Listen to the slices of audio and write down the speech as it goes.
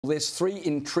There's three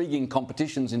intriguing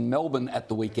competitions in Melbourne at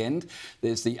the weekend.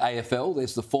 There's the AFL,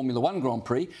 there's the Formula One Grand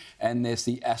Prix, and there's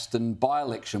the Aston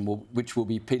by-election, which will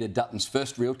be Peter Dutton's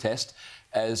first real test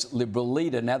as Liberal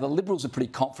leader. Now, the Liberals are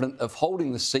pretty confident of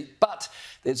holding the seat, but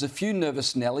there's a few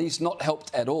nervous Nellies, not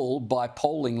helped at all by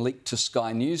polling leaked to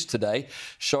Sky News today,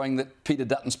 showing that Peter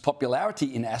Dutton's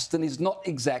popularity in Aston is not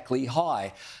exactly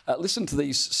high. Listen to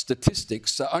these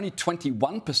statistics. Only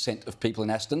 21% of people in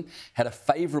Aston had a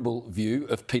favourable view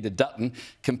of Peter Dutton,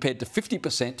 compared to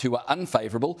 50% who were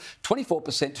unfavourable,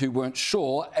 24% who weren't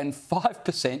sure, and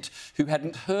 5% who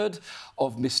hadn't heard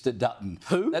of Mr Dutton.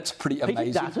 Who? That's pretty Peter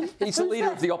amazing. Dutton? He's the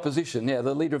leader of the opposition,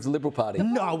 the leader of the Liberal Party.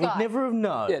 No, we'd never have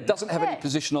known. Yeah, doesn't have any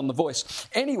position on The Voice.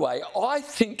 Anyway, I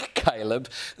think, Caleb,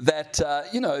 that,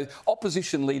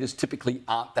 opposition leaders typically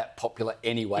aren't that popular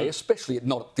anyway, especially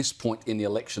not at this point in the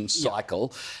election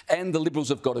cycle. And the Liberals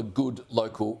have got a good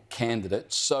local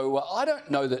candidate. So I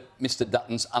don't know that Mr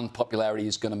Dutton's unpopularity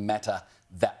is going to matter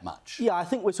that much. Yeah, I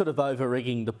think we're sort of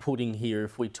over-egging the pudding here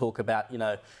if we talk about,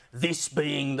 this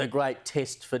being the great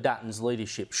test for Dutton's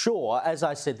leadership. Sure, as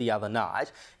I said the other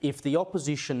night, if the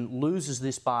opposition loses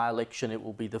this by-election, it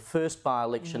will be the first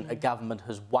by-election a government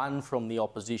has won from the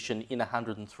opposition in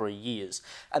 103 years.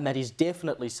 And that is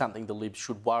definitely something the Libs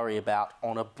should worry about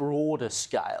on a broader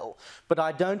scale. But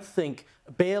I don't think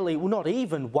not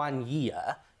even 1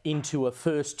 year into a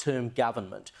first-term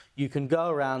government, you can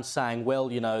go around saying, well,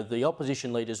 the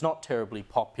opposition leader's not terribly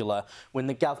popular when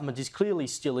the government is clearly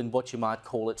still in what you might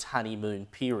call its honeymoon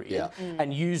period,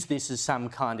 and use this as some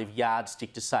kind of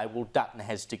yardstick to say, well, Dutton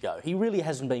has to go. He really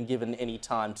hasn't been given any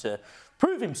time to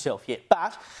prove himself yet,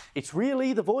 but it's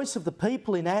really the voice of the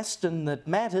people in Aston that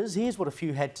matters. Here's what a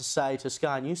few had to say to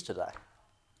Sky News today.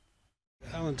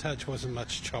 Alan Tudge wasn't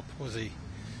much chop, was he?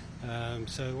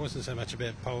 So it wasn't so much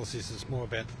about policies, it's more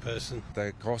about the person.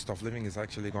 The cost of living has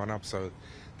actually gone up, so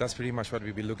that's pretty much what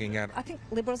we'll be looking at. I think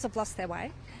Liberals have lost their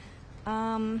way.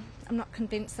 I'm not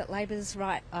convinced that Labor's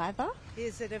right either.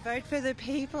 Is it a vote for the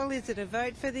people? Is it a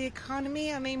vote for the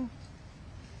economy? I mean,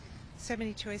 so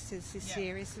many choices this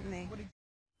year, isn't there?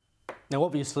 Now,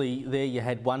 obviously, there you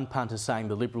had one punter saying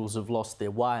the Liberals have lost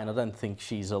their way, and I don't think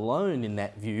she's alone in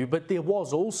that view, but there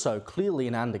was also clearly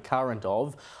an undercurrent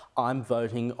of, I'm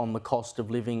voting on the cost of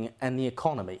living and the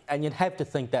economy, and you'd have to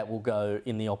think that will go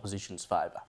in the opposition's favour.